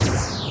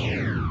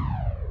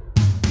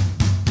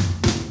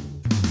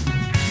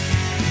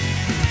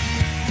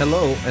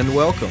Hello and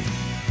welcome.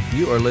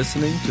 You are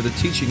listening to the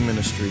teaching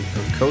ministry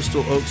of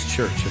Coastal Oaks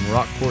Church in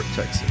Rockport,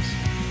 Texas.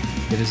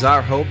 It is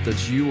our hope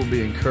that you will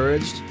be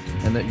encouraged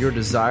and that your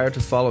desire to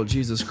follow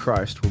Jesus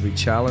Christ will be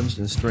challenged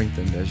and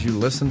strengthened as you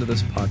listen to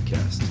this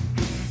podcast.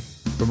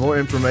 For more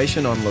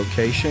information on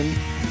location,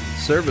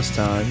 service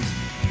times,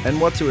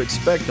 and what to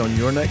expect on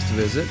your next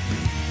visit,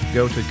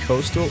 go to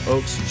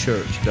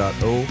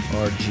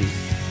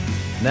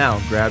coastaloakschurch.org. Now,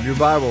 grab your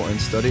Bible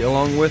and study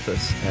along with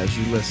us as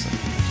you listen.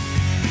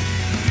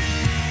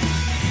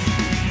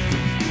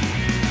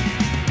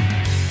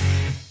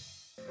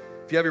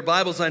 If you have your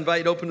Bibles, I invite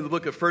you to open to the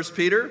book of 1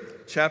 Peter,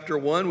 chapter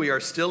 1. We are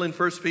still in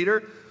 1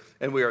 Peter,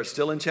 and we are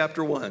still in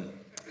chapter 1.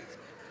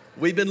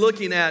 We've been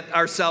looking at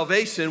our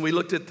salvation. We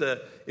looked at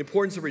the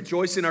importance of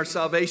rejoicing in our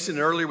salvation.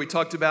 And earlier, we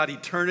talked about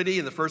eternity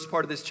in the first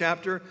part of this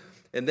chapter.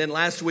 And then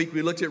last week,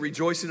 we looked at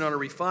rejoicing on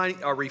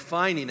our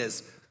refining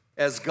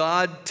as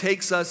God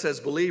takes us as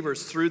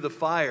believers through the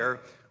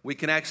fire, we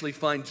can actually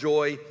find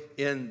joy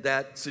in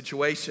that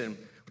situation.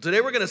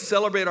 Today, we're going to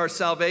celebrate our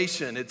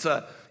salvation. It's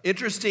an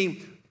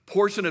interesting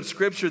portion of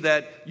Scripture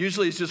that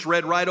usually is just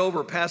read right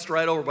over, passed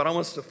right over, but I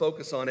want us to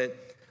focus on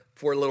it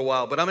for a little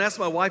while. But I'm going to ask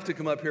my wife to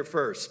come up here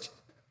first.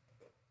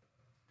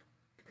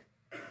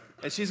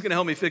 And she's going to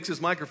help me fix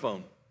this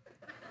microphone.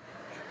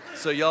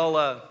 So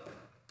y'all,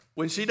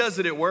 when she does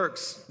it, it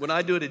works. When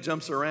I do it, it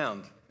jumps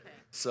around.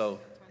 So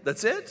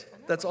that's it?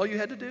 That's all you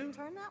had to do?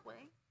 Turn that way.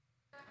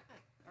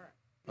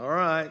 All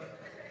right.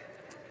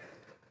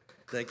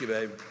 Thank you,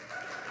 babe.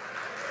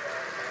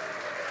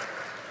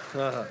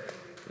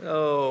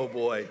 Oh,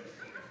 boy.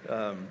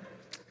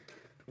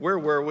 Where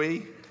were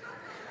we?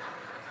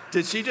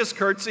 Did she just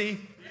curtsy?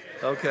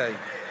 Okay.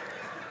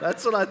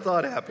 That's what I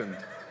thought happened.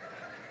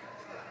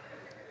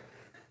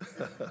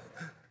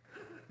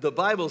 The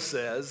Bible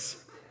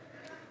says,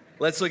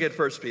 let's look at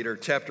 1 Peter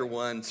chapter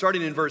 1,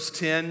 starting in verse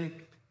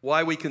 10,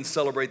 why we can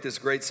celebrate this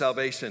great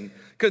salvation.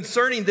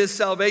 Concerning this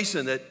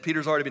salvation that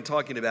Peter's already been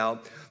talking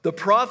about, the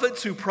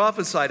prophets who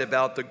prophesied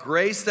about the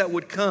grace that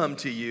would come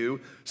to you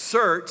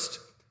searched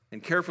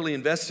and carefully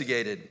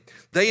investigated.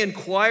 They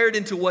inquired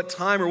into what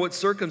time or what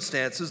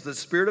circumstances the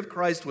Spirit of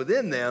Christ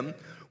within them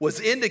was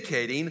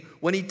indicating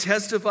when he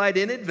testified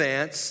in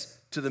advance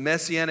to the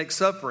messianic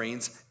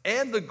sufferings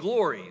and the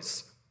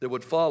glories that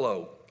would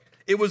follow.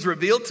 It was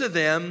revealed to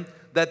them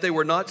that they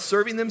were not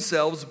serving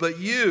themselves, but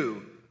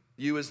you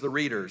as the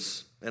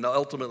readers, and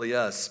ultimately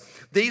us.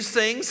 These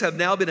things have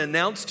now been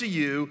announced to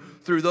you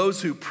through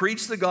those who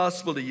preach the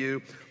gospel to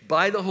you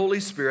by the Holy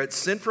Spirit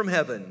sent from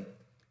heaven.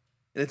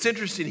 And it's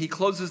interesting, he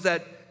closes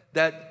that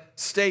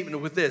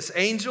statement with this: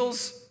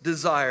 angels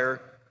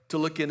desire to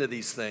look into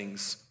these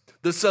things.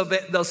 The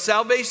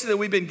salvation that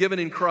we've been given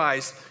in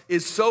Christ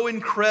is so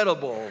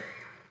incredible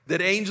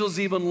that angels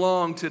even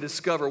long to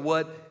discover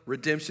what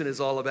redemption is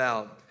all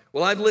about.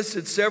 Well, I've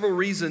listed several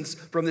reasons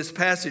from this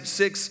passage,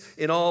 6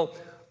 in all,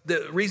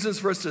 the reasons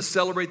for us to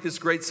celebrate this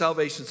great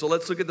salvation. So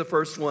let's look at the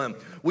first one.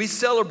 We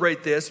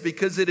celebrate this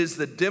because it is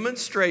the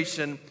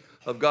demonstration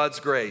of God's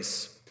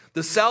grace.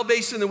 The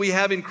salvation that we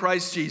have in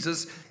Christ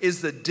Jesus is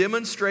the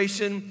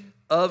demonstration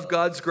of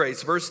God's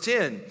grace. Verse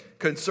 10,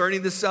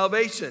 concerning the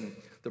salvation,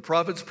 the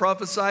prophets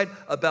prophesied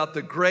about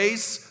the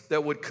grace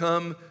that would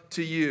come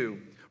to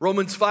you.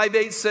 Romans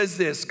 5:8 says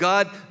this: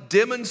 God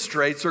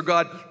demonstrates, or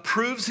God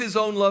proves his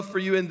own love for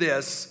you in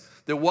this,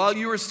 that while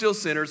you were still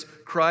sinners,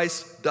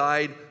 Christ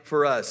died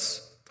for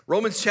us.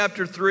 Romans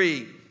chapter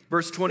 3,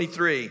 verse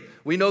 23.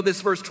 We know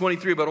this verse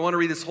 23, but I want to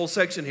read this whole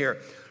section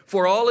here.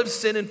 For all have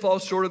sinned and fall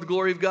short of the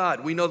glory of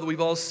God. We know that we've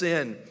all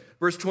sinned.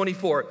 Verse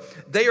 24,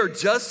 they are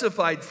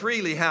justified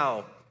freely,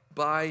 how?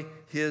 By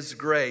his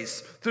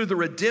grace, through the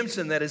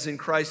redemption that is in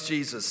Christ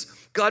Jesus.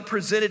 God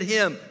presented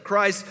him,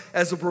 Christ,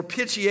 as a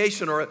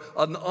propitiation or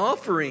an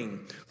offering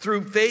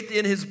through faith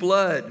in his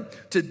blood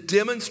to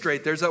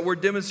demonstrate, there's that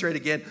word demonstrate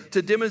again,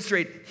 to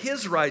demonstrate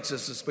his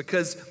righteousness,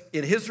 because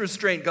in his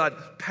restraint, God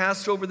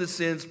passed over the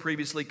sins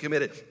previously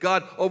committed.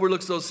 God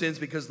overlooks those sins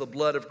because of the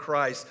blood of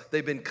Christ.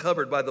 They've been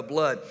covered by the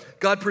blood.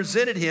 God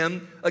presented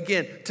him,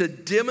 again, to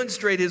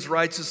demonstrate his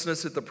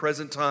righteousness at the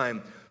present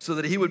time, so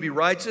that he would be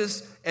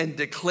righteous and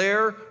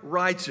declare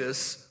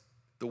righteous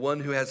the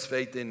one who has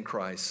faith in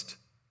Christ.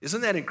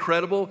 Isn't that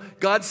incredible?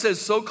 God says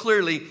so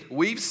clearly,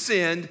 we've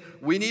sinned,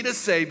 we need a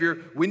Savior,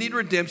 we need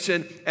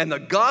redemption, and the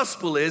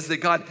gospel is that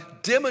God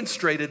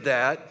demonstrated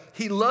that.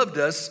 He loved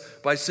us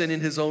by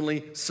sending his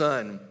only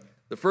Son.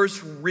 The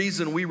first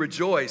reason we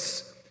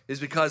rejoice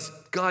is because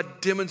God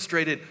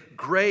demonstrated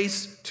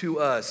grace to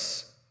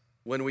us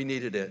when we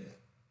needed it.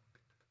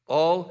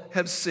 All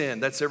have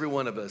sinned, that's every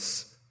one of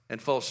us,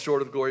 and fall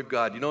short of the glory of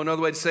God. You know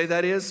another way to say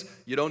that is,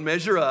 you don't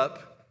measure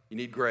up, you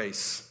need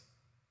grace.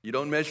 You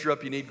don't measure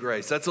up, you need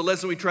grace. That's a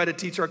lesson we try to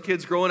teach our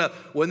kids growing up.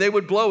 When they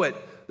would blow it,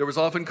 there was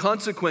often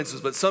consequences,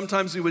 but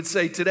sometimes we would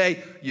say,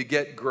 today, you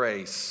get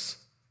grace.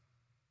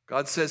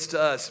 God says to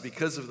us,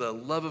 because of the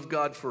love of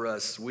God for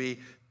us, we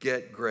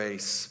get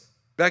grace.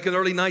 Back in the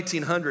early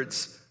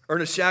 1900s,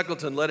 Ernest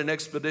Shackleton led an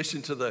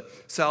expedition to the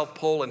South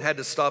Pole and had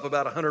to stop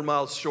about 100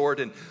 miles short,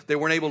 and they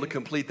weren't able to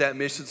complete that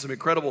mission. Some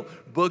incredible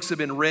books have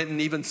been written,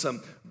 even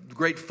some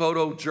great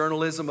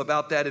photojournalism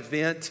about that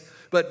event.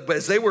 But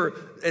as they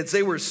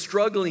were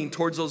struggling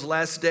towards those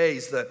last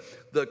days,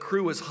 the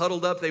crew was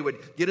huddled up. They would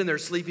get in their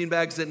sleeping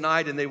bags at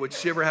night, and they would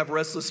shiver, have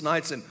restless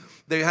nights, and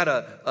they had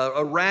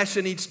a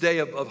ration each day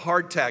of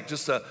hardtack,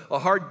 just a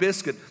hard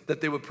biscuit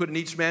that they would put in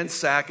each man's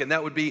sack, and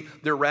that would be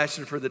their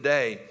ration for the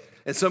day.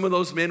 And some of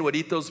those men would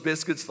eat those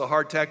biscuits, the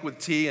hardtack with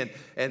tea,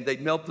 and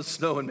they'd melt the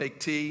snow and make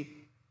tea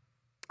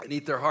and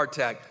eat their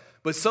hardtack.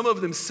 But some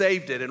of them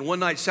saved it. And one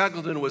night,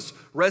 Shackleton was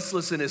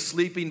restless in his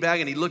sleeping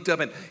bag, and he looked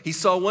up and he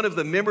saw one of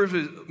the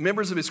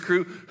members of his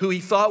crew, who he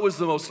thought was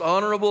the most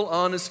honorable,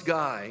 honest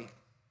guy,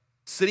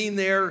 sitting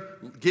there,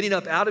 getting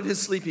up out of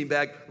his sleeping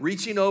bag,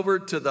 reaching over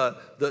to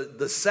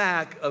the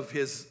sack of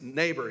his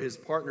neighbor, his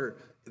partner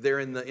there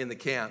in the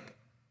camp.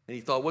 And he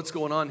thought, what's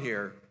going on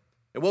here?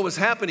 And what was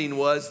happening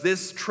was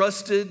this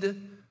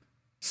trusted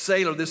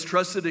sailor, this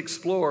trusted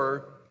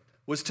explorer,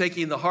 was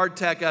taking the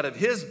hardtack out of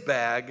his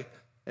bag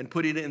and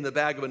putting it in the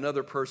bag of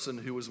another person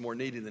who was more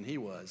needy than he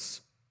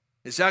was.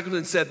 And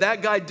Shackleton said,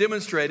 that guy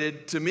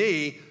demonstrated to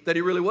me that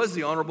he really was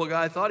the honorable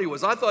guy I thought he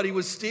was. I thought he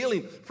was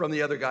stealing from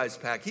the other guy's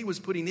pack. He was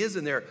putting his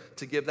in there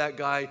to give that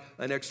guy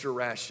an extra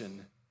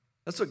ration.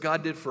 That's what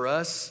God did for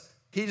us.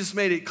 He just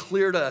made it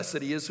clear to us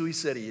that he is who he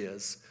said he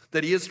is,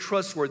 that he is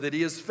trustworthy, that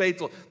he is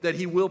faithful, that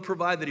he will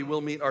provide, that he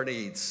will meet our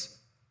needs.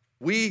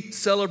 We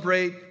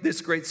celebrate this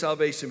great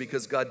salvation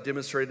because God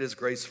demonstrated his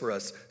grace for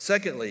us.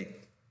 Secondly,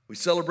 we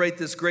celebrate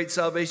this great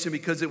salvation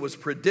because it was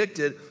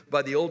predicted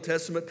by the Old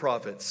Testament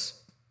prophets.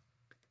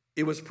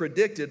 It was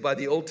predicted by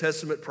the Old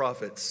Testament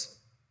prophets.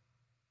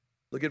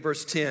 Look at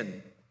verse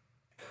 10.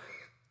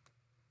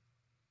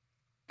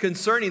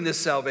 Concerning this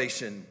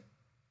salvation,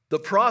 the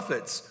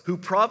prophets who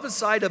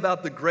prophesied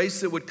about the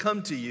grace that would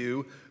come to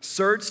you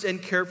searched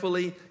and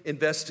carefully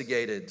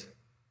investigated.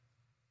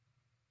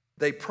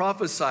 They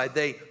prophesied.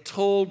 They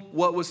told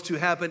what was to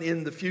happen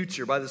in the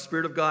future by the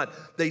Spirit of God.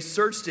 They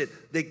searched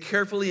it. They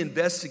carefully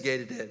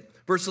investigated it.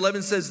 Verse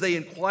 11 says they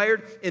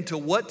inquired into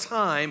what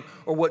time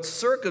or what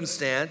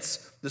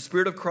circumstance the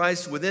Spirit of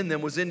Christ within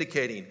them was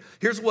indicating.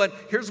 Here's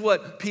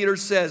what Peter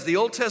says. The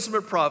Old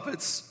Testament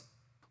prophets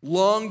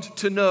longed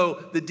to know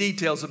the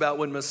details about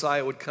when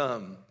Messiah would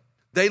come.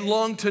 They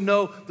longed to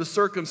know the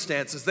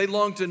circumstances. They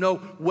longed to know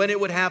when it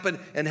would happen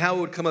and how it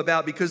would come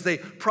about because they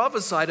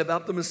prophesied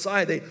about the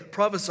Messiah. They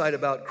prophesied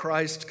about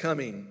Christ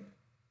coming.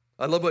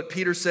 I love what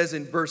Peter says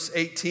in verse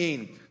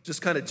 18.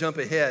 Just kind of jump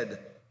ahead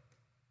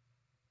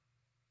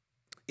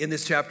in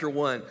this chapter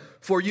 1.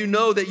 For you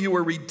know that you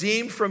were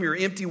redeemed from your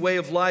empty way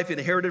of life,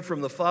 inherited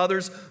from the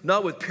fathers,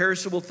 not with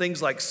perishable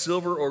things like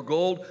silver or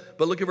gold,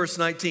 but look at verse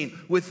 19.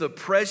 With the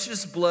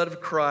precious blood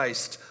of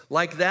Christ,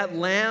 like that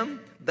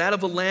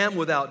of a lamb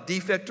without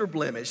defect or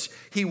blemish,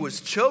 he was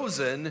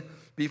chosen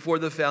before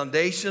the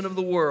foundation of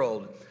the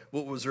world,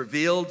 what was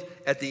revealed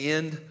at the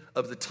end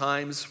of the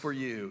times for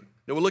you.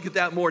 Now we'll look at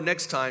that more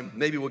next time.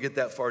 Maybe we'll get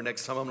that far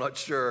next time, I'm not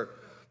sure.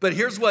 But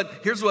here's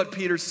what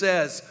Peter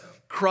says.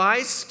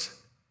 Christ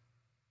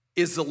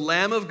is the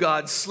Lamb of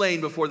God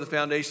slain before the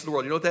foundation of the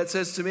world. You know what that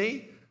says to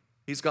me?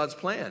 He's God's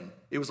plan.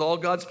 It was all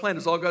God's plan. It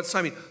was all God's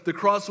timing. The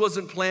cross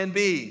wasn't plan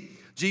B.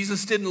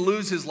 Jesus didn't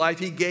lose his life.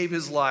 He gave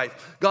his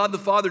life. God the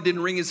Father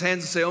didn't wring his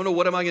hands and say, oh no,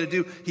 what am I going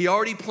to do? He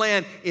already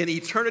planned in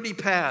eternity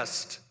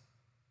past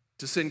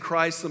to send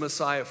Christ the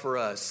Messiah for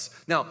us.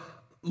 Now,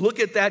 look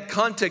at that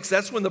context.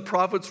 That's when the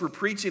prophets were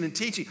preaching and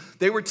teaching.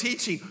 They were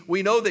teaching,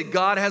 we know that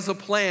God has a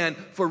plan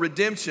for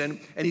redemption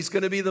and he's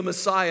going to be the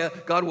Messiah.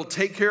 God will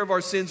take care of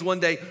our sins one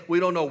day. We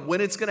don't know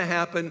when it's going to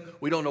happen.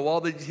 We don't know all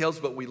the details,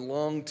 but we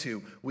long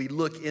to. We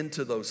look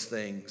into those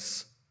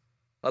things.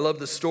 I love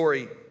the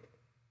story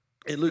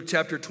in Luke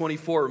chapter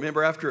 24.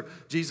 Remember, after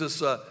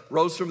Jesus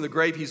rose from the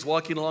grave, he's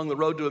walking along the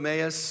road to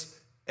Emmaus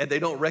and they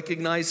don't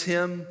recognize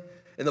him.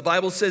 And the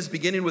Bible says,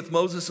 beginning with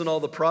Moses and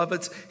all the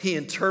prophets, he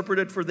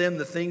interpreted for them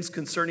the things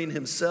concerning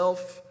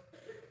himself.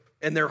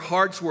 And their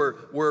hearts were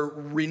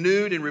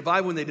renewed and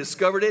revived when they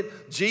discovered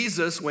it.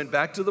 Jesus went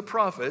back to the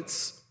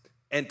prophets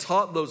and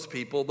taught those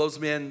people, those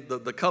men,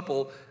 the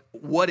couple,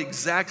 what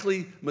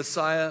exactly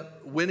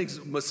when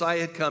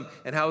Messiah had come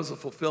and how it was a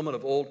fulfillment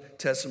of Old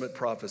Testament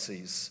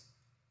prophecies.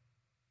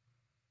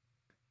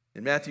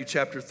 In Matthew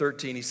chapter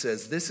 13, he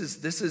says, this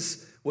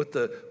is what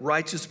the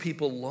righteous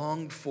people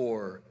longed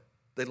for.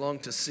 They long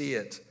to see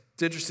it.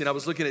 It's interesting. I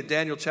was looking at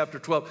Daniel chapter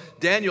 12.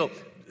 Daniel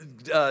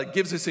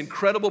gives this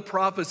incredible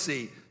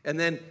prophecy, and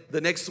then the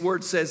next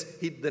phrase says,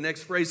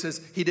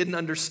 he didn't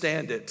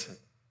understand it.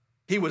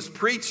 He was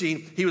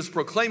preaching, he was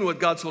proclaiming what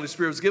God's Holy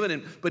Spirit was giving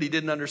him, but he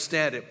didn't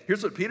understand it.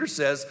 Here's what Peter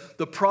says.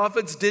 The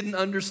prophets didn't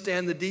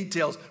understand the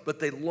details, but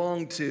they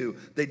longed to,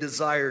 they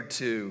desired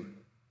to.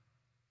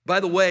 By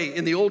the way,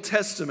 in the Old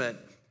Testament,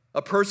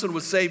 a person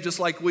was saved just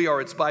like we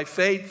are. It's by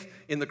faith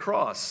in the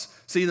cross.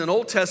 See, an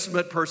Old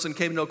Testament person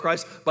came to know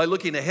Christ by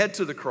looking ahead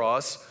to the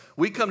cross,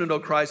 We come to know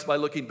Christ by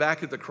looking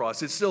back at the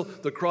cross. It's still,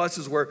 the cross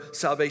is where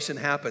salvation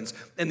happens.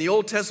 And the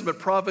Old Testament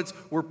prophets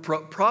were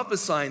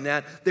prophesying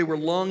that. They were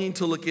longing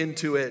to look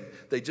into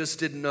it. They just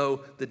didn't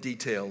know the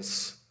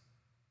details.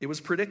 It was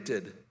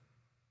predicted.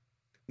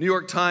 New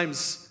York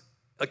Times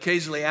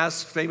occasionally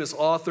asks famous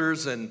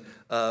authors and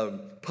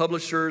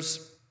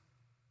publishers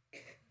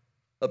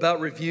about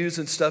reviews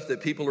and stuff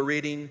that people are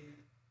reading.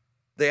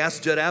 They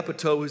asked Judd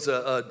Apatow, who's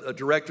a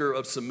director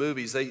of some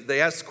movies, they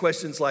asked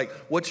questions like,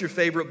 what's your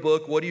favorite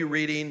book? What are you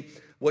reading?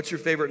 What's your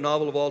favorite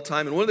novel of all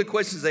time? And one of the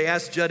questions they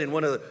asked Judd in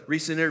one of the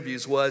recent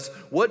interviews was,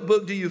 what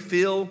book do you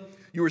feel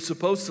you were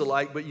supposed to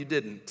like but you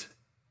didn't?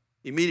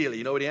 Immediately,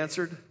 you know what he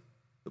answered?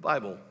 The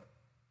Bible.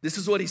 This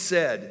is what he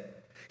said.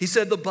 He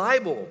said, the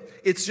Bible,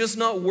 it's just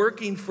not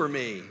working for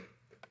me.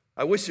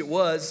 I wish it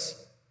was.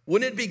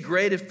 Wouldn't it be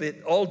great if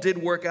it all did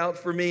work out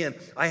for me and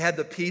I had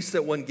the peace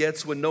that one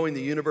gets when knowing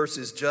the universe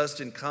is just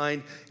and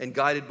kind and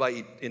guided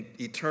by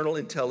eternal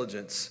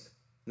intelligence?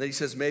 And then he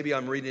says, maybe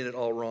I'm reading it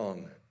all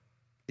wrong.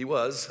 He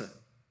was.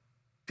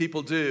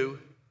 People do.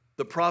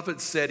 The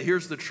prophets said,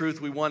 here's the truth.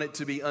 We want it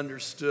to be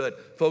understood.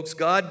 Folks,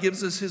 God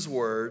gives us his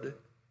word.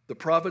 The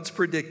prophets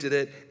predicted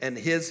it, and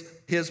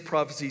his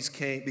prophecies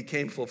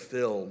became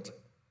fulfilled.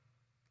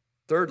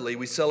 Thirdly,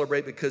 we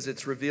celebrate because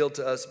it's revealed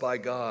to us by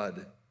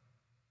God.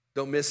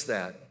 Don't miss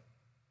that.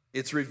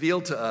 It's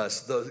revealed to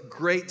us. The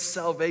great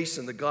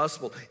salvation, the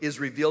gospel, is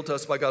revealed to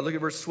us by God. Look at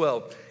verse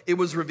 12. It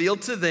was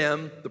revealed to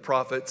them, the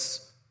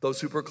prophets,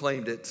 those who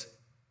proclaimed it,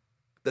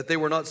 that they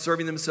were not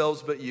serving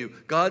themselves but you.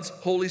 God's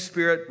Holy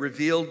Spirit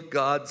revealed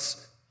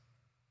God's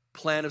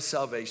plan of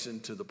salvation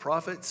to the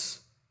prophets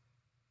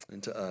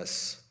and to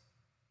us.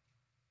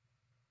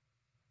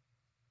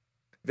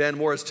 Van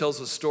Morris tells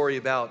a story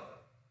about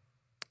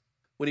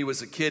when he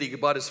was a kid. He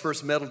bought his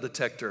first metal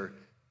detector.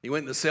 He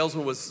went, and the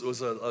salesman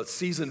was a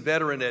seasoned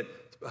veteran at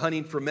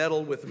hunting for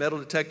metal with a metal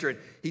detector. And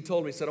he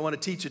told me, he said, I want to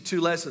teach you 2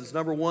 lessons.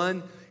 Number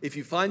 1, if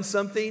you find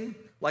something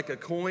like a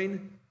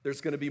coin, there's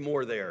going to be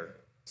more there.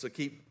 So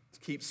keep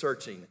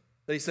searching.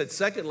 Then he said,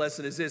 second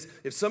lesson is this.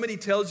 If somebody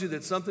tells you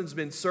that something's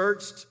been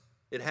searched,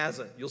 it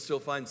hasn't. You'll still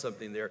find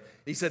something there.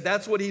 He said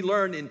that's what he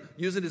learned in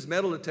using his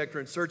metal detector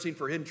and searching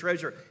for hidden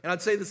treasure. And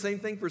I'd say the same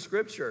thing for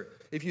Scripture.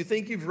 If you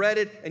think you've read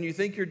it and you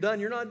think you're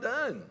done, you're not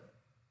done.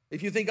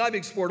 If you think I've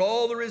explored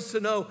all there is to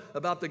know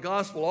about the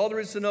gospel, all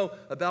there is to know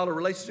about a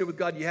relationship with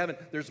God, you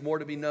haven't. There's more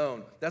to be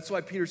known. That's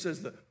why Peter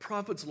says the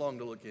prophets long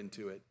to look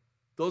into it.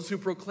 Those who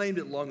proclaimed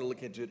it long to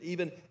look into it.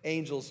 Even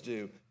angels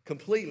do.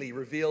 Completely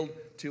revealed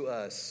to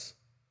us.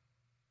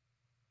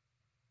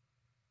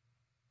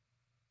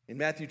 In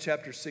Matthew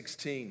chapter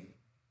 16,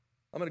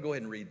 I'm going to go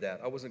ahead and read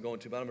that. I wasn't going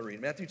to, but I'm going to read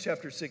it. Matthew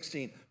chapter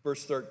 16,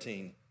 verse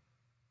 13.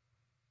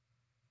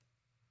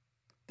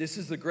 This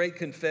is the great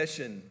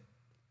confession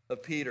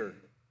of Peter.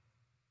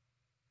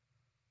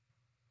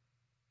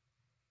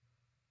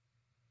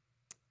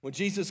 When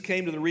Jesus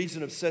came to the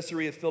region of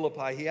Caesarea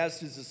Philippi, he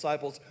asked his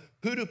disciples,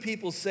 who do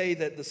people say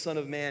that the Son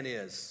of Man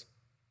is?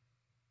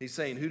 He's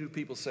saying, who do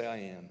people say I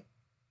am?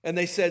 And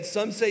they said,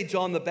 some say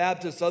John the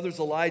Baptist, others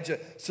Elijah,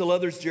 still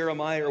others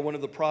Jeremiah or one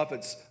of the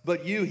prophets.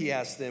 But you, he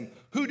asked them,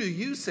 who do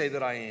you say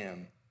that I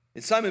am?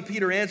 And Simon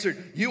Peter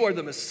answered, you are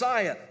the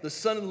Messiah, the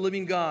Son of the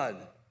living God.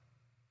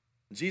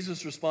 And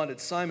Jesus responded,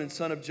 Simon,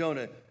 son of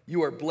Jonah,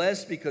 you are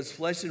blessed because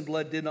flesh and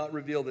blood did not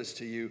reveal this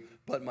to you,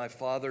 but my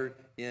Father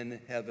in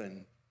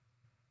heaven.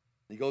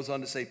 He goes on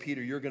to say,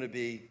 Peter, you're going to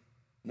be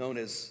known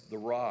as the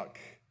rock.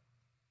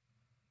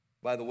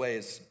 By the way,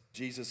 as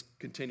Jesus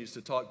continues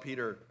to talk,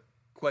 Peter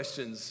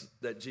questions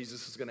that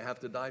Jesus is going to have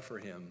to die for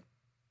him.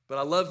 But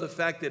I love the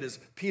fact that as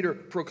Peter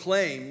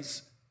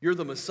proclaims, you're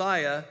the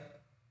Messiah,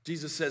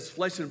 Jesus says,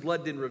 flesh and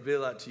blood didn't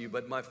reveal that to you,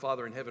 but my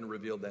Father in heaven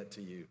revealed that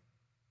to you.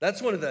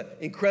 That's one of the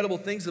incredible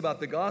things about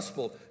the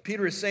gospel.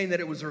 Peter is saying that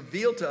it was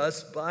revealed to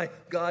us by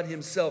God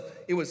himself.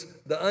 It was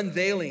the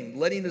unveiling,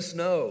 letting us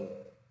know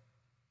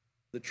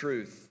the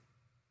truth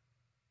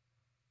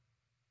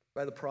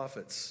by the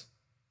prophets.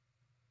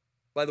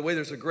 By the way,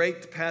 there's a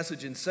great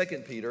passage in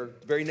 2 Peter,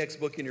 the very next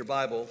book in your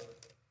Bible,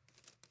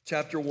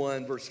 chapter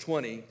 1, verse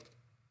 20,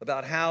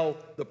 about how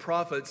the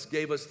prophets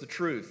gave us the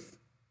truth.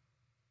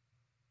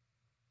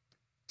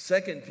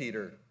 2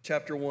 Peter,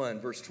 chapter 1,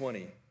 verse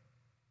 20.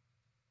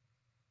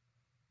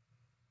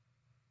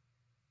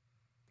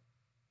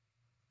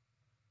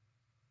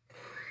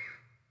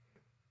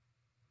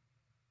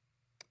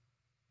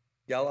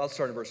 Yeah, I'll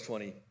start in verse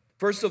 20.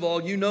 First of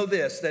all, you know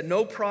this, that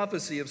no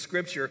prophecy of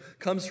Scripture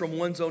comes from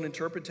one's own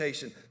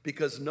interpretation,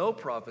 because no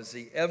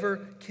prophecy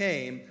ever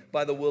came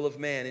by the will of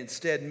man.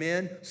 Instead,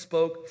 men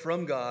spoke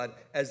from God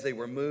as they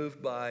were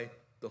moved by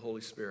the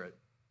Holy Spirit.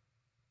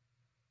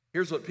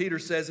 Here's what Peter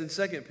says in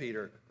 2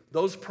 Peter.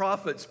 Those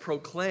prophets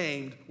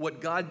proclaimed what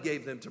God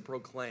gave them to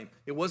proclaim.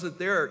 It wasn't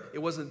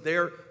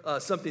their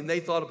something they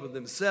thought up of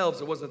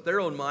themselves. It wasn't their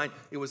own mind.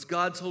 It was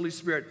God's Holy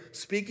Spirit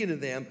speaking to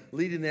them,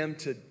 leading them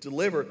to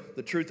deliver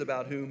the truth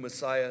about who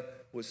Messiah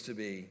was to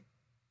be.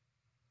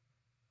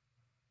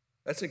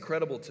 That's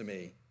incredible to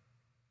me.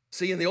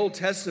 See, in the Old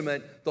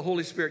Testament, the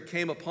Holy Spirit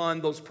came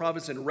upon those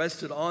prophets and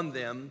rested on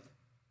them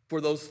for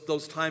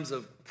those times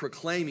of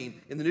proclaiming.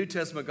 In the New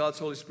Testament, God's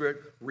Holy Spirit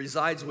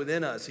resides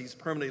within us. He's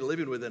permanently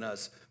living within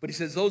us. But he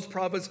says those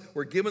prophets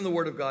were given the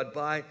word of God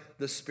by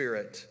the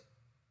Spirit.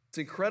 It's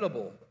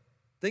incredible.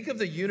 Think of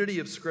the unity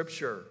of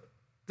Scripture.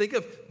 Think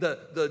of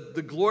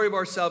the glory of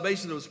our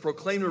salvation that was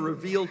proclaimed and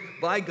revealed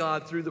by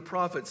God through the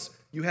prophets.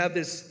 You have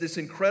this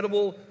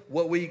incredible,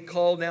 what we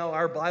call now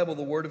our Bible,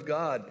 the Word of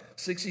God.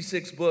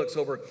 66 books,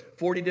 over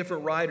 40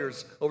 different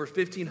writers, over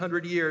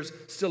 1,500 years,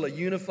 still a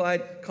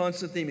unified,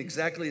 constant theme,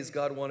 exactly as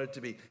God wanted it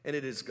to be. And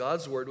it is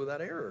God's Word without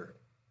error.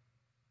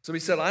 Somebody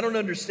said, I don't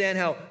understand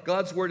how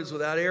God's Word is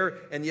without error,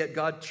 and yet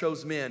God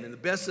chose men. And the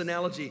best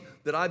analogy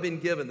that I've been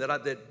given,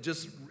 that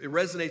just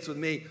resonates with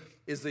me,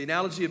 is the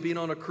analogy of being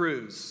on a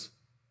cruise.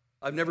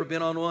 I've never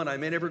been on one. I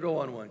may never go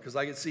on one because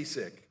I get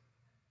seasick.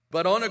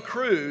 But on a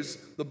cruise,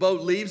 the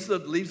boat leaves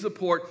the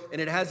port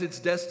and it has its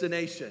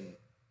destination.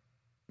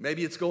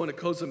 Maybe it's going to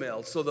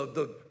Cozumel. So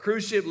the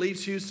cruise ship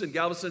leaves Houston,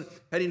 Galveston,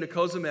 heading to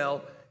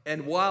Cozumel.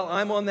 And while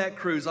I'm on that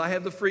cruise, I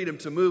have the freedom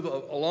to move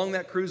along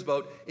that cruise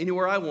boat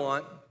anywhere I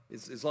want,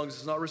 as long as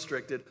it's not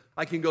restricted.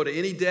 I can go to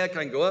any deck.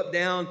 I can go up,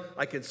 down.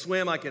 I can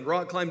swim. I can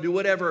rock climb, do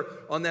whatever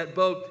on that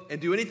boat and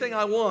do anything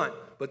I want.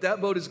 But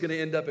that boat is going to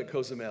end up at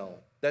Cozumel.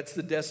 That's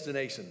the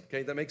destination.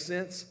 Okay, that makes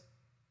sense?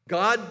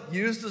 God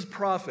used his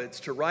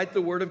prophets to write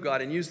the word of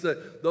God and used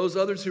those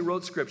others who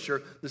wrote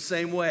Scripture the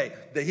same way.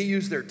 That he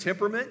used their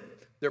temperament,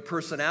 their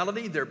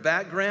personality, their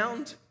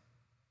background,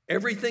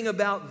 everything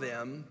about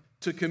them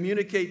to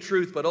communicate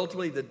truth, but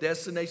ultimately the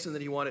destination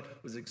that he wanted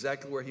was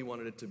exactly where he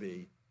wanted it to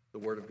be, the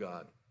word of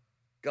God.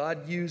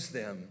 God used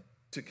them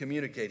to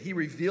communicate. He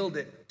revealed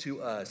it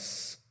to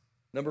us.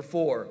 Number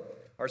 4,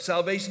 our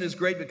salvation is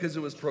great because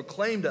it was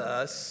proclaimed to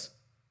us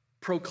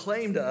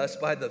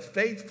by the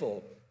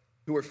faithful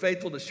who were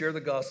faithful to share the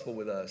gospel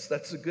with us.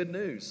 That's the good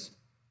news.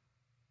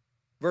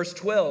 Verse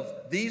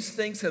 12, these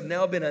things have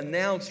now been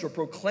announced or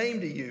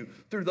proclaimed to you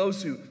through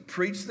those who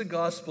preach the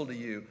gospel to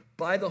you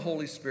by the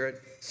Holy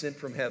Spirit sent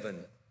from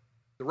heaven.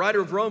 The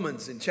writer of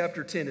Romans in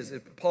chapter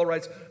 10, Paul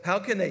writes, how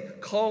can they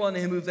call on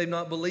him who they've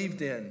not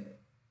believed in?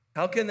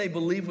 How can they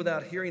believe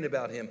without hearing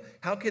about him?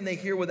 How can they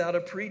hear without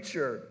a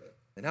preacher?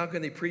 And how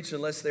can they preach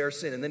unless they are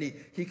sent? And then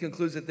he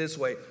concludes it this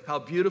way, how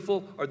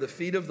beautiful are the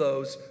feet of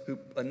those who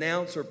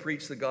announce or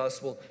preach the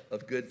gospel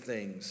of good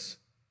things.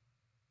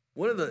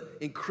 One of the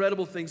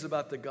incredible things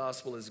about the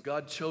gospel is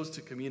God chose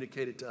to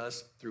communicate it to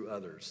us through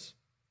others.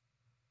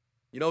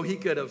 You know, he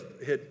could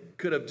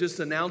have just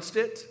announced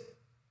it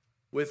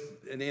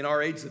in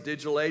our age, the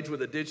digital age,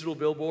 with a digital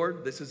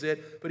billboard. This is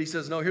it. But he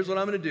says, no, here's what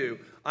I'm going to do.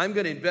 I'm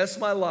going to invest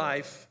my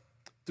life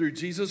through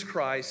Jesus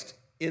Christ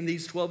in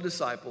these 12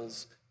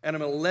 disciples. And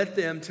I'm going to let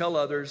them tell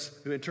others,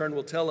 who in turn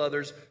will tell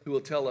others, who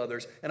will tell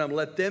others. And I'm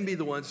going to let them be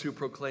the ones who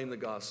proclaim the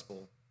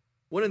gospel.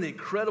 One of the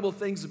incredible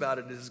things about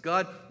it is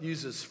God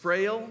uses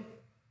frail,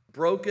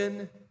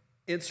 broken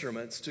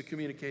instruments to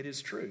communicate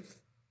his truth.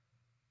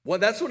 Well,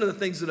 that's one of the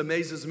things that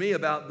amazes me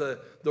about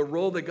the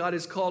role that God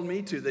has called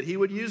me to, that he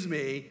would use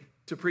me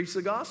to preach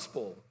the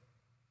gospel.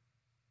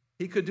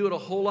 He could do it a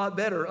whole lot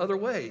better other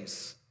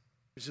ways.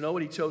 But you know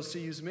what? He chose to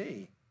use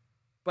me.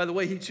 By the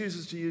way, he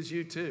chooses to use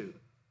you too.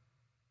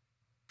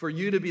 For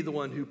you to be the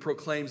one who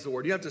proclaims the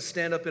word. You have to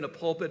stand up in a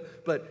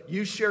pulpit, but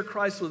you share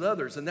Christ with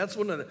others. And that's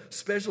one of the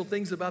special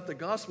things about the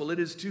gospel. It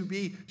is to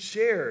be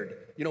shared.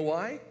 You know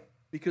why?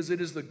 Because it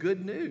is the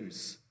good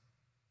news.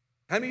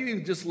 How many of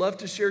you just love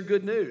to share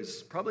good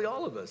news? Probably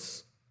all of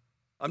us.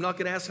 I'm not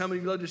going to ask how many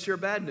of you love to share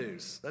bad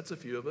news. That's a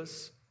few of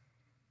us.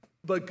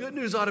 But good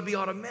news ought to be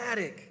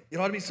automatic. It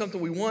ought to be something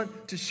we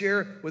want to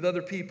share with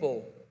other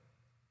people.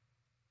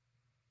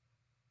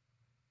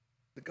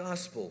 The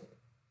gospel.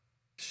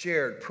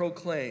 Shared,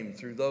 proclaimed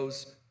through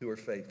those who are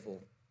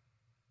faithful.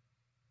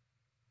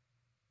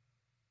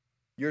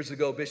 Years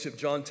ago, Bishop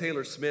John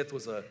Taylor Smith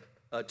was a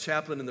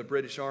chaplain in the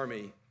British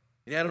Army.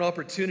 He had an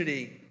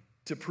opportunity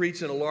to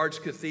preach in a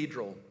large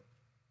cathedral.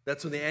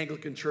 That's when the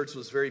Anglican Church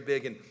was very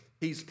big. And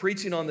he's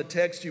preaching on the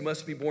text, you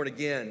must be born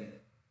again.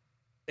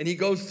 And he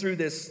goes through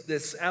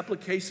this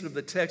application of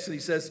the text, and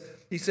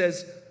he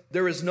says,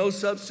 there is no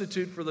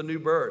substitute for the new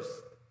birth.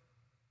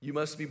 You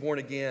must be born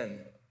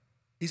again.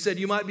 He said,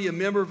 you might be a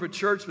member of a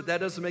church, but that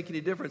doesn't make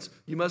any difference.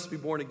 You must be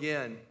born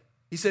again.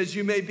 He says,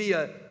 you may be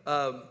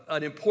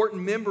an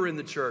important member in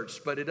the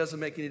church, but it doesn't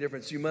make any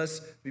difference. You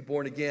must be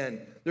born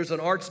again. There's an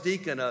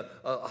archdeacon, a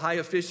high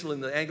official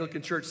in the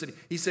Anglican church.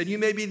 He said, you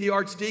may be the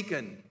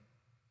archdeacon.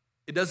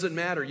 It doesn't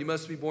matter. You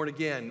must be born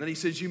again. Then he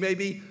says, you may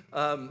be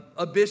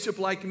a bishop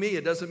like me.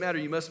 It doesn't matter.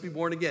 You must be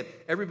born again.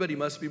 Everybody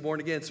must be born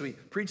again. So he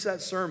preached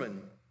that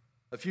sermon.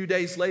 A few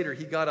days later,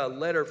 he got a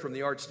letter from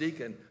the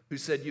archdeacon who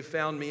said, you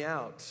found me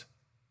out.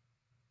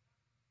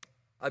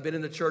 I've been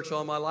in the church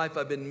all my life.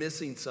 I've been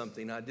missing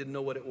something. I didn't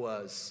know what it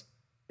was.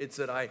 It's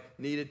that I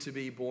needed to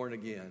be born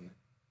again.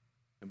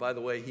 And by the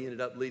way, he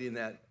ended up leading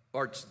that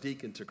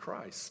archdeacon to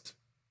Christ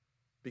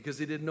because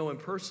he didn't know him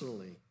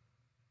personally.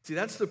 See,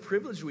 that's the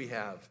privilege we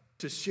have,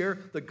 to share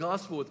the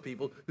gospel with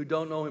people who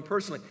don't know him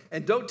personally.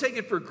 And don't take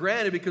it for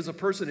granted because a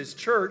person is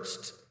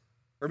churched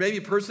Or maybe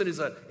a person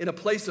is in a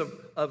place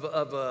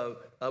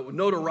of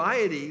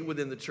notoriety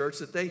within the church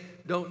that they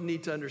don't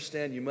need to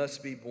understand you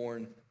must be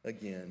born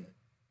again.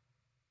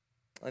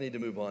 I need to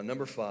move on.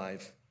 Number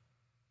 5,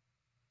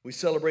 we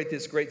celebrate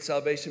this great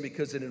salvation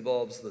because it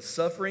involves the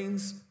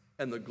sufferings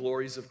and the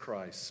glories of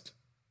Christ.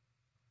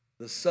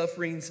 The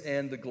sufferings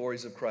and the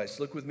glories of Christ.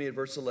 Look with me at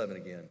verse 11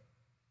 again.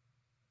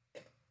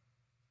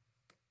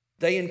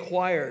 They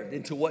inquired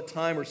into what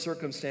time or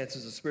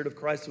circumstances the Spirit of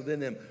Christ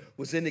within them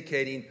was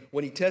indicating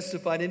when he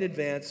testified in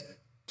advance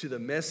to the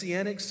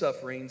messianic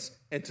sufferings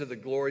and to the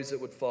glories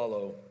that would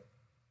follow.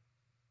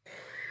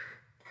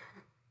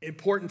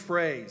 Important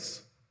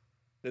phrase.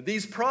 Now,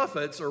 these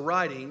prophets are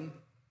writing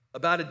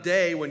about a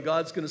day when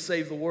God's going to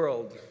save the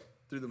world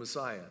through the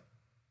Messiah.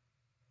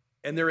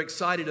 And they're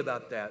excited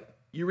about that.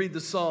 You read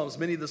the Psalms,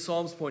 many of the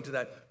Psalms point to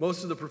that.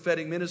 Most of the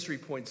prophetic ministry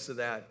points to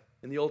that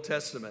in the Old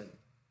Testament.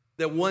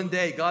 That one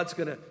day God's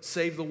going to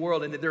save the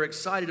world, and they're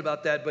excited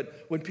about that.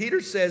 But when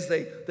Peter says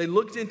they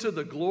looked into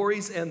the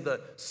glories and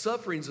the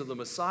sufferings of the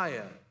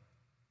Messiah,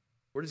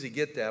 where does he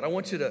get that? I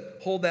want you to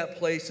hold that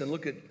place and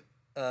look at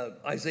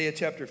Isaiah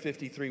chapter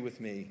 53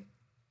 with me.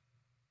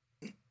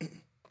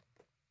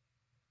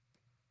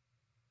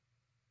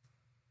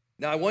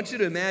 Now, I want you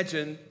to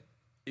imagine,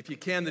 if you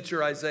can, that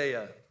you're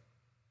Isaiah,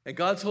 and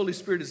God's Holy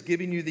Spirit is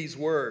giving you these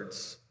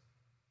words.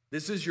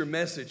 This is your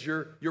message.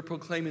 You're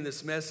proclaiming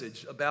this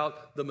message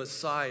about the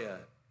Messiah.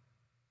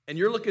 And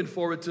you're looking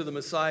forward to the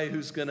Messiah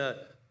who's going to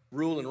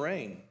rule and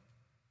reign.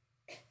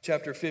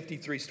 Chapter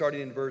 53,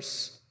 starting in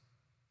verse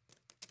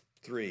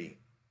 3.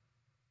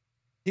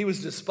 He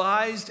was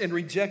despised and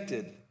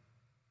rejected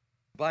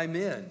by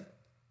men,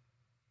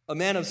 a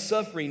man of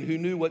suffering who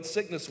knew what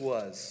sickness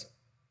was.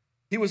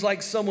 He was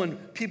like someone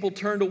people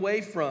turned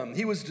away from.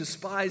 He was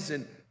despised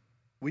and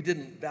we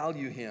didn't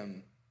value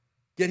him.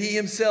 Yet he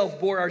himself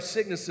bore our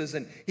sicknesses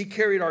and he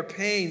carried our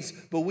pains,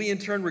 but we in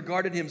turn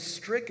regarded him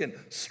stricken,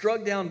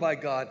 struck down by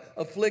God,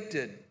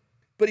 afflicted.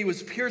 But he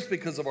was pierced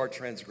because of our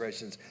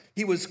transgressions.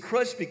 He was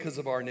crushed because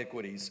of our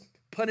iniquities.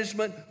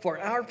 Punishment for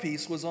our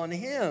peace was on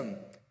him,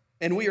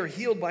 and we are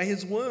healed by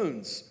his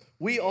wounds.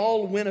 We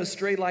all went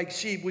astray like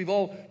sheep. We've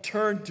all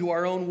turned to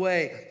our own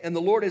way, and the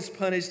Lord has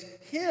punished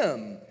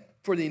him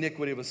for the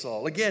iniquity of us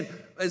all. Again,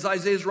 as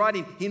Isaiah is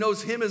writing, he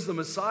knows him as the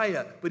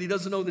Messiah, but he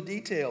doesn't know the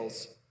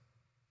details.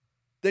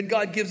 Then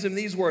God gives him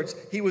these words.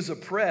 He was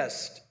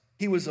oppressed.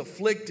 He was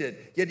afflicted,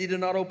 yet he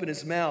did not open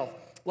his mouth.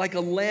 Like a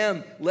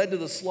lamb led to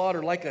the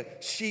slaughter, like a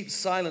sheep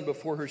silent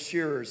before her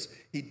shearers,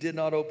 he did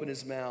not open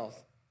his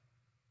mouth.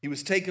 He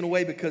was taken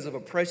away because of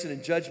oppression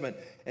and judgment,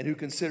 and who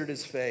considered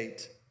his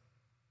fate?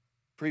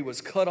 For he was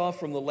cut off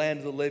from the land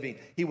of the living.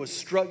 He was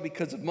struck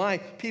because of my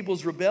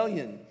people's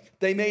rebellion.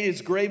 They made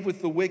his grave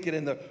with the wicked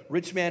and the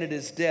rich man at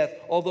his death,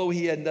 although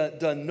he had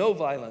done no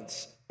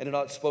violence and had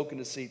not spoken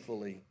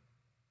deceitfully.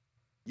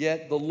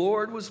 Yet the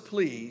Lord was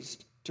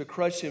pleased to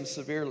crush him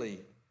severely.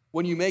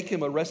 When you make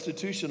him a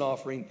restitution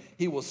offering,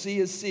 he will see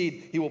his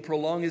seed, he will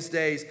prolong his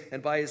days,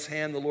 and by his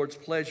hand the Lord's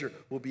pleasure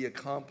will be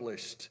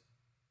accomplished.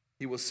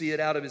 He will see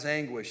it out of his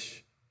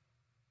anguish,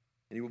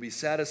 and he will be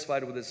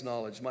satisfied with his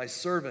knowledge. My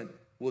servant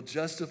will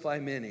justify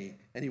many,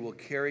 and he will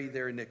carry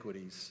their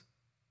iniquities.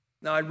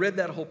 Now, I read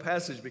that whole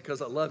passage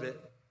because I love it.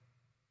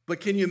 But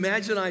can you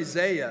imagine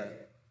Isaiah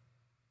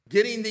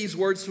getting these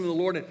words from the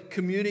Lord and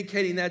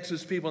communicating that to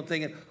his people and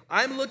thinking,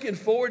 I'm looking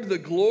forward to the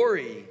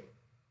glory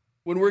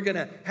when we're going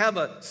to have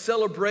a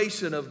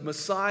celebration of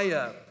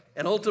Messiah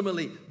and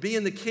ultimately be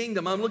in the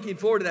kingdom. I'm looking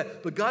forward to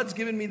that. But God's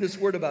given me this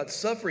word about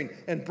suffering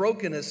and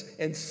brokenness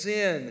and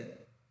sin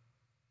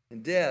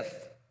and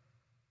death.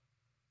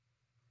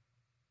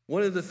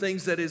 One of the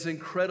things that is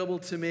incredible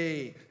to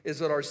me is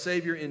that our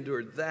Savior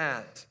endured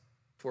that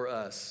for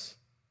us.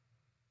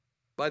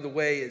 By the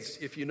way,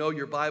 if you know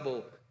your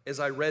Bible,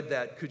 as I read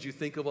that, could you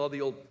think of all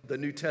the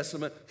New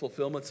Testament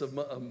fulfillments of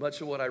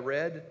much of what I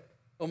read?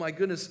 Oh my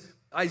goodness,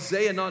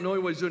 Isaiah, not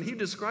knowing what he's doing, he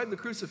described the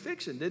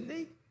crucifixion, didn't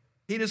he?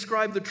 He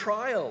described the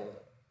trial.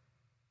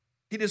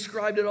 He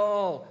described it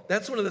all.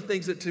 That's one of the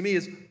things that to me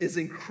is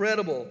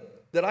incredible,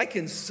 that I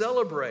can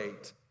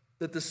celebrate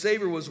that the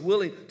Savior was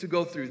willing to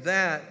go through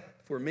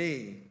that for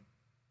me,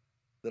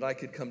 that I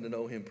could come to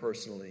know him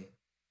personally.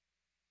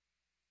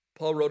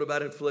 Paul wrote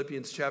about it in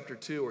Philippians chapter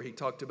 2, where he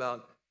talked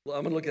about, well,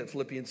 I'm going to look at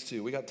Philippians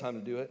 2. We got time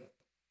to do it?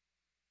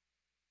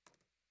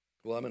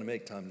 Well, I'm going to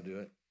make time to do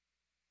it.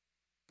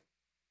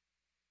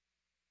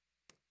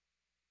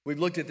 We've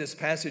looked at this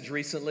passage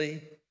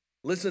recently.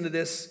 Listen to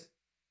this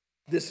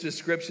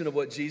description of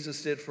what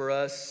Jesus did for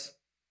us.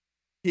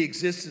 He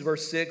existed,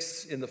 verse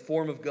 6, in the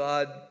form of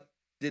God,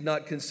 did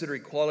not consider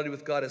equality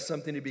with God as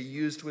something to be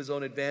used to his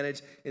own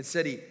advantage.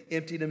 Instead, he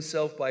emptied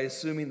himself by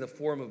assuming the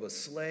form of a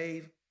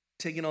slave,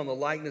 taking on the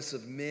likeness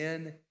of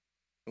men.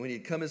 And when he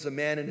had come as a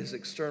man in his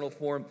external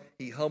form,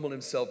 he humbled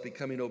himself,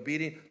 becoming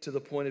obedient to the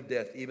point of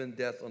death, even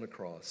death on a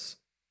cross.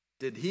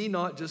 Did he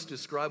not just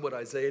describe what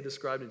Isaiah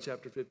described in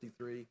chapter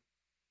 53?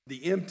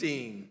 The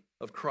emptying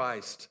of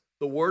Christ,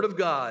 the Word of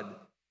God,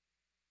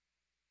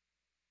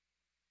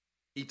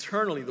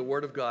 eternally the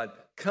Word of God,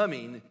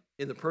 coming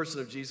in the person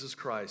of Jesus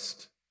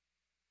Christ,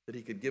 that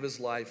he could give his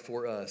life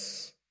for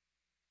us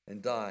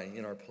and die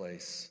in our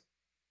place.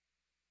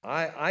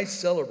 I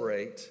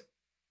celebrate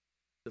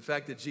the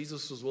fact that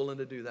Jesus was willing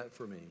to do that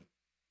for me.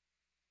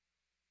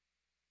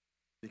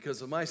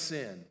 Because of my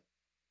sin,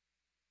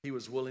 he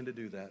was willing to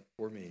do that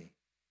for me.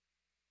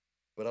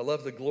 But I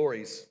love the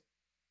glories.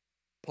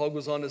 Paul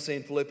goes on to say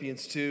in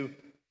Philippians 2,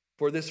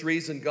 for this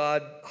reason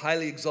God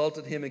highly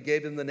exalted him and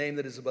gave him the name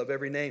that is above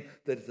every name,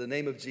 that at the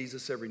name of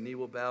Jesus every knee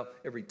will bow,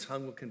 every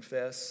tongue will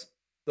confess,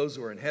 those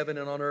who are in heaven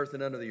and on earth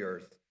and under the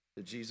earth,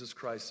 that Jesus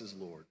Christ is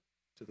Lord,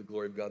 to the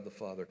glory of God the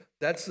Father.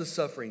 That's the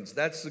sufferings.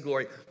 That's the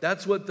glory.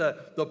 That's what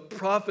the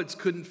prophets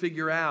couldn't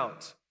figure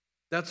out.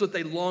 That's what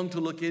they longed to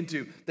look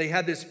into. They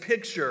had this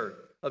picture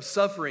of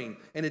suffering,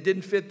 and it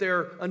didn't fit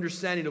their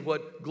understanding of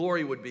what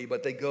glory would be,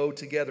 but they go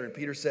together. And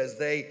Peter says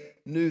they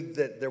knew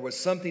that there was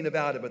something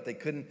about it, but they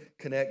couldn't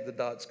connect the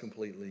dots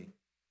completely.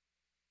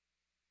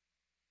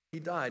 He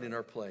died in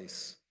our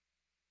place.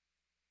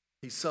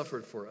 He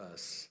suffered for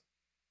us.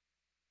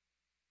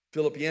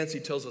 Philip Yancey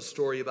tells a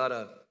story about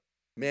a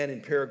man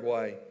in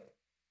Paraguay.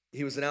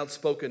 He was an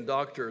outspoken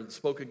doctor that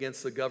spoke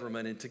against the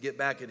government, and to get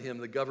back at him,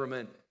 the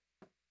government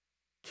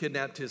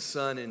kidnapped his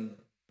son and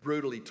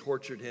brutally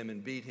tortured him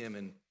and beat him,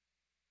 and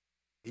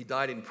he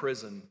died in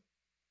prison.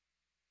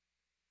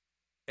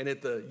 And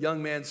at the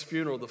young man's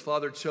funeral, the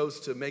father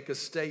chose to make a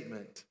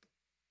statement.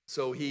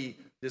 So he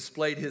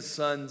displayed his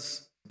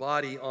son's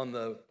body on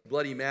the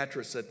bloody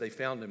mattress that they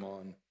found him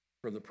on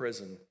from the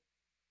prison.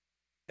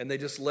 And they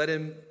just let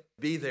him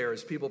be there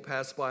as people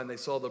passed by, and they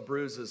saw the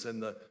bruises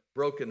and the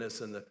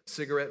brokenness and the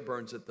cigarette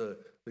burns that the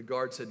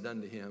guards had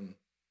done to him.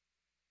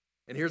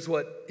 And here's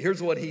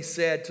what he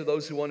said to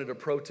those who wanted to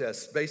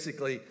protest.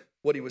 Basically,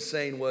 what he was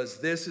saying was,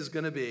 this is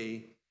going to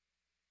be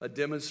a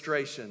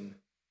demonstration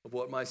of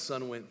what my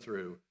son went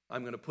through.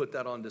 I'm going to put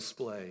that on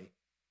display.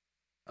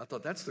 I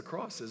thought, that's the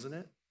cross, isn't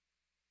it?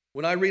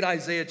 When I read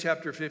Isaiah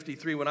chapter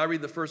 53, when I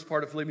read the first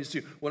part of Philippians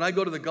 2, when I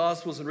go to the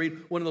Gospels and read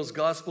one of those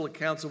gospel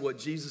accounts of what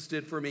Jesus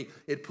did for me,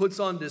 it puts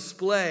on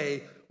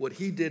display what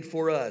he did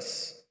for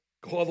us.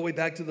 Go all the way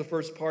back to the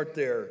first part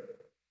there.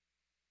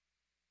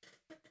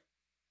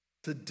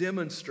 To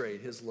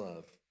demonstrate his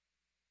love.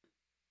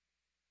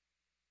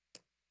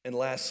 And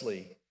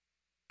lastly,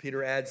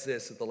 Peter adds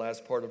this at the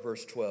last part of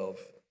verse 12.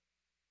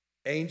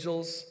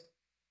 Angels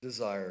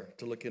desire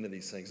to look into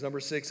these things. Number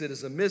 6, it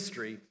is a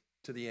mystery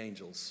to the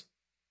angels.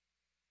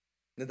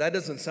 Now, that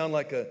doesn't sound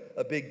like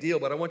a big deal,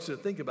 but I want you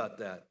to think about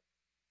that.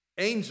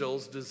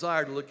 Angels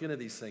desire to look into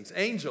these things.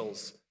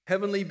 Angels,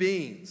 heavenly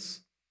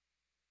beings.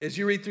 As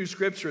you read through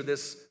Scripture,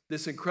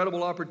 this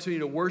incredible opportunity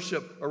to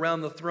worship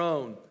around the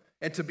throne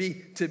and to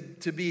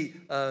be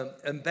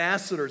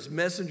ambassadors,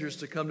 messengers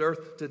to come to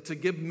earth, to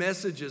give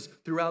messages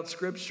throughout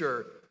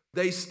Scripture,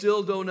 they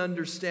still don't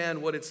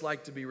understand what it's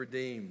like to be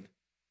redeemed.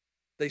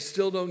 They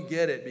still don't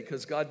get it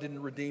because God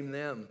didn't redeem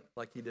them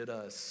like he did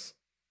us.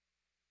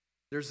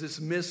 There's this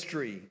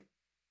mystery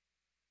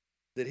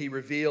that he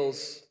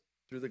reveals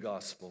through the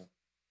gospel.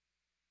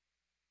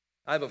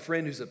 I have a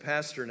friend who's a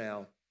pastor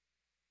now.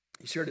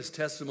 He shared his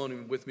testimony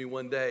with me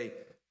one day.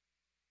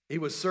 He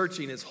was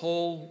searching his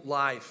whole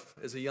life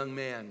as a young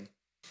man.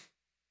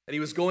 And he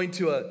was going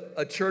to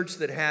a church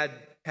that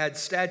had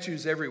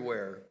statues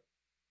everywhere.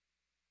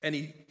 And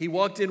he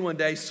walked in one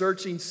day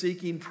searching,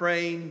 seeking,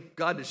 praying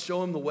God to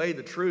show him the way,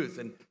 the truth.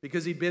 And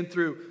because he'd been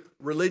through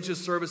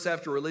religious service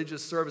after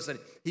religious service, and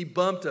he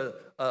bumped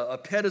a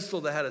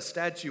pedestal that had a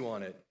statue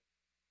on it.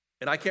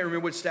 And I can't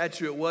remember which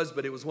statue it was,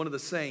 but it was one of the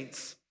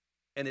saints.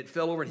 And it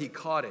fell over and he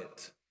caught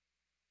it.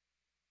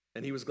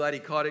 And he was glad he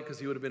caught it because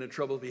he would have been in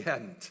trouble if he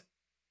hadn't.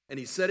 And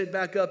he set it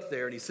back up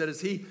there. And he said,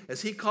 as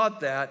he caught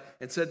that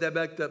and set that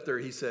back up there,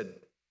 he said,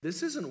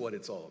 this isn't what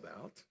it's all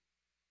about.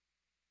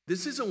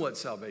 This isn't what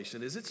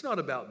salvation is. It's not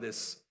about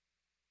this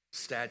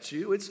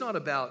statue. It's not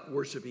about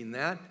worshiping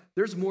that.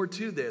 There's more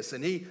to this.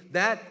 And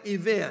that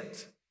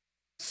event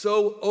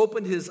so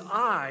opened his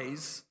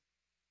eyes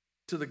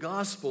to the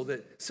gospel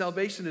that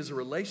salvation is a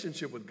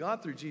relationship with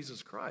God through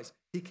Jesus Christ.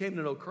 He came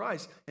to know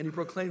Christ, and he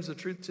proclaims the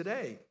truth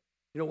today.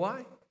 You know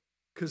why?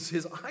 Because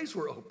his eyes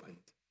were opened.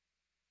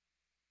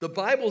 The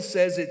Bible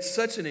says it's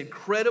such an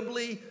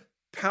incredibly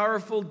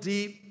powerful,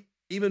 deep,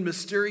 even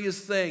mysterious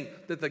thing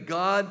that the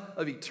God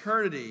of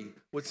eternity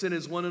would send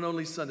his one and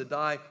only Son to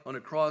die on a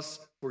cross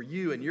for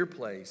you in your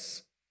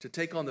place, to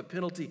take on the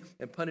penalty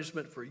and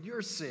punishment for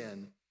your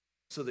sin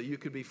so that you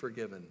could be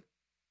forgiven.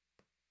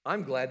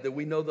 I'm glad that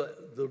we know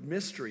the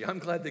mystery. I'm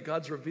glad that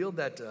God's revealed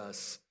that to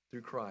us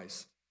through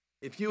Christ.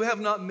 If you have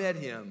not met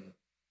him,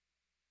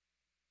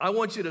 I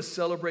want you to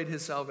celebrate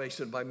his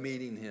salvation by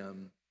meeting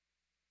him.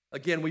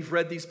 Again, we've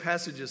read these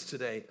passages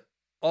today.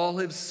 All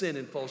have sinned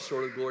and fall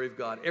short of the glory of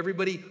God.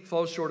 Everybody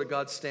falls short of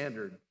God's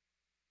standard.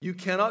 You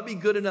cannot be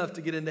good enough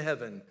to get into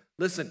heaven.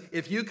 Listen,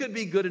 if you could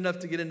be good enough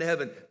to get into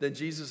heaven, then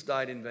Jesus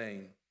died in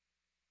vain.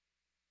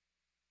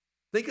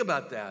 Think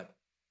about that.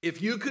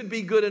 If you could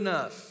be good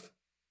enough,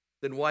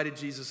 then why did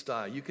Jesus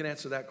die? You can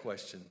answer that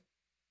question.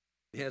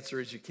 The answer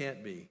is you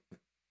can't be.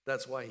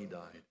 That's why he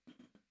died.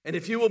 And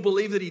if you will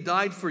believe that he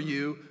died for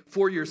you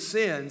for your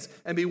sins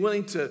and be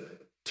willing to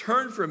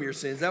turn from your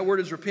sins, that word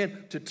is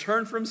repent, to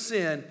turn from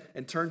sin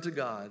and turn to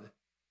God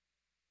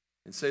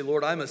and say,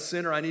 Lord, I'm a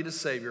sinner, I need a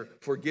Savior,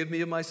 forgive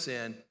me of my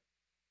sin,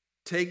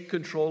 take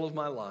control of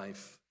my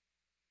life,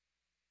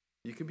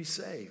 you can be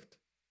saved.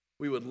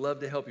 We would love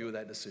to help you with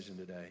that decision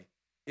today.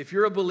 If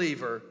you're a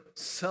believer,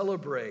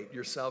 celebrate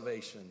your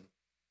salvation.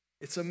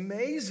 It's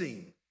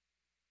amazing.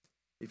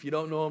 If you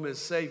don't know him as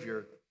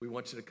Savior, we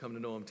want you to come to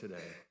know him today.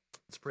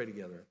 Let's pray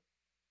together.